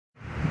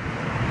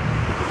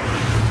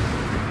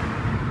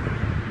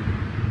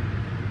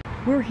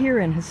We're here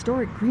in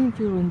historic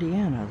Greenfield,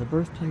 Indiana, the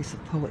birthplace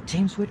of poet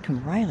James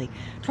Whitcomb Riley,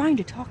 trying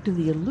to talk to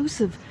the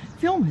elusive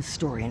film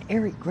historian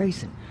Eric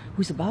Grayson,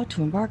 who's about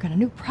to embark on a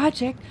new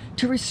project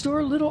to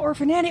restore Little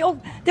Orphan Annie.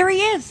 Oh, there he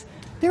is!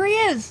 There he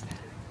is!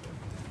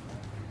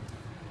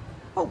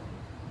 Oh,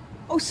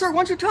 sir,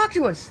 why don't you talk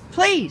to us,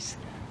 please?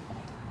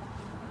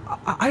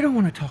 I don't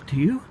want to talk to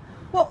you.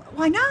 Well,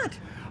 why not?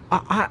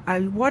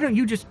 Why don't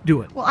you just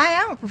do it? Well, I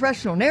am a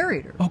professional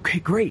narrator. Okay,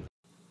 great.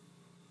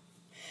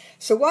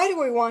 So why do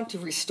we want to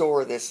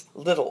restore this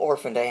Little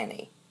Orphan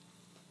Annie?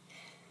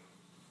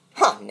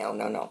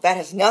 No. That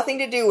has nothing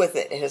to do with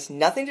it. It has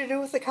nothing to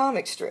do with the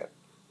comic strip.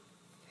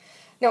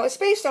 No, it's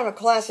based on a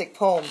classic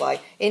poem by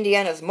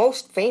Indiana's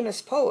most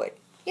famous poet.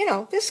 You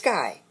know, this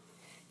guy,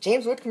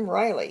 James Whitcomb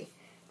Riley.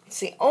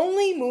 It's the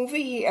only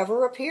movie he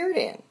ever appeared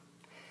in.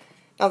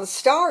 Now, the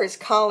star is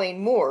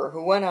Colleen Moore,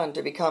 who went on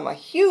to become a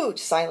huge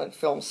silent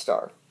film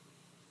star.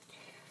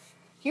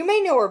 You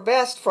may know her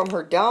best from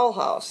her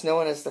dollhouse,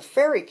 known as the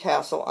Fairy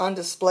Castle, on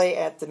display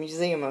at the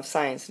Museum of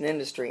Science and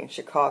Industry in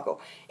Chicago.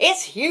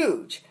 It's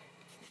huge.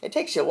 It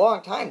takes you a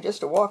long time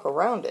just to walk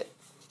around it.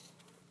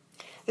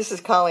 This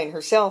is Colleen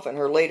herself in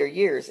her later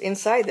years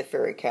inside the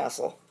Fairy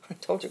Castle. I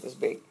told you it was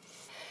big.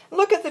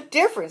 Look at the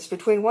difference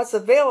between what's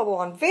available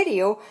on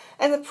video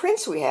and the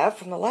prints we have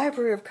from the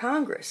Library of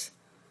Congress.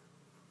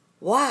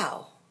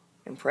 Wow,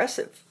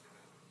 impressive.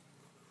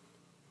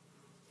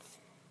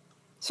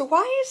 So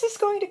why is this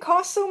going to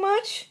cost so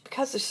much?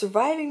 Because the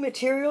surviving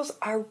materials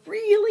are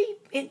really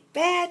in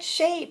bad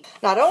shape.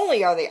 Not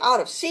only are they out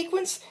of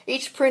sequence,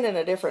 each print in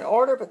a different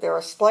order, but there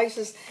are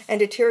splices and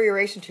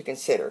deterioration to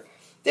consider.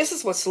 This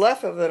is what's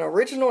left of an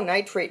original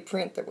nitrate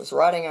print that was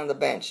rotting on the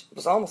bench. It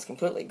was almost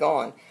completely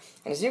gone.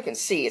 And as you can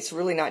see, it's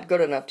really not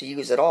good enough to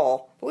use at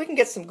all, but we can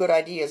get some good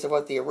ideas of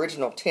what the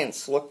original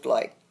tints looked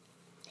like.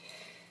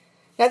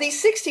 Now,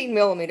 these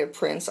 16mm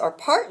prints are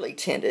partly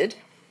tinted,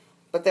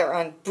 but they're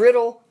on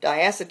brittle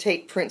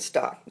diacetate print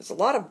stock. There's a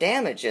lot of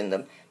damage in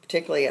them,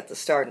 particularly at the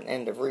start and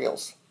end of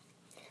reels.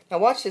 Now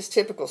watch this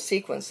typical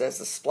sequence as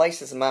the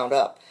splices mount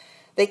up.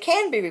 They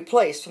can be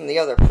replaced from the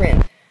other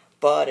print,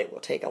 but it will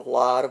take a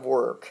lot of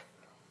work.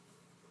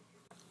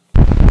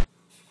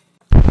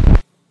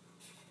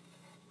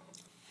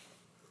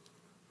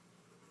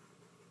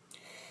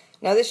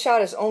 Now this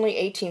shot is only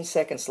 18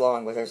 seconds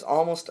long, but there's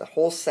almost a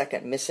whole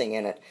second missing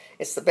in it.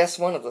 It's the best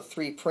one of the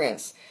three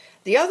prints.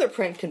 The other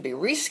print can be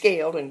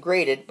rescaled and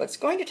graded, but it's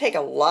going to take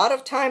a lot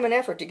of time and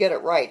effort to get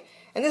it right.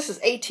 And this is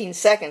 18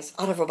 seconds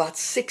out of about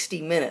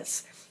 60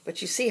 minutes.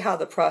 But you see how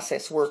the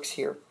process works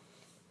here.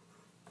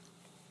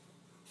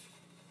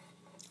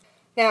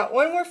 Now,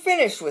 when we're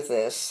finished with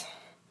this,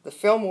 the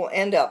film will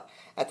end up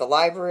at the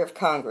Library of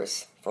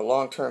Congress for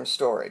long-term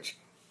storage.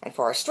 And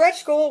for our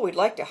stretch goal, we'd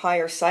like to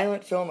hire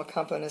silent film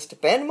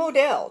accompanist Ben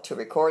Modell to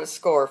record a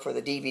score for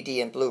the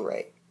DVD and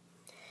Blu-ray.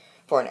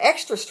 For an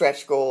extra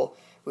stretch goal,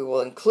 we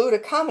will include a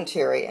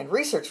commentary and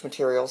research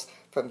materials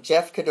from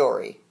Jeff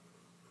Kadori.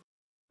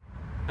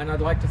 And I'd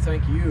like to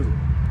thank you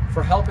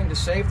for helping to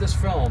save this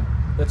film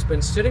that's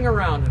been sitting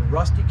around in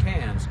rusty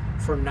cans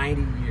for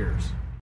 90 years.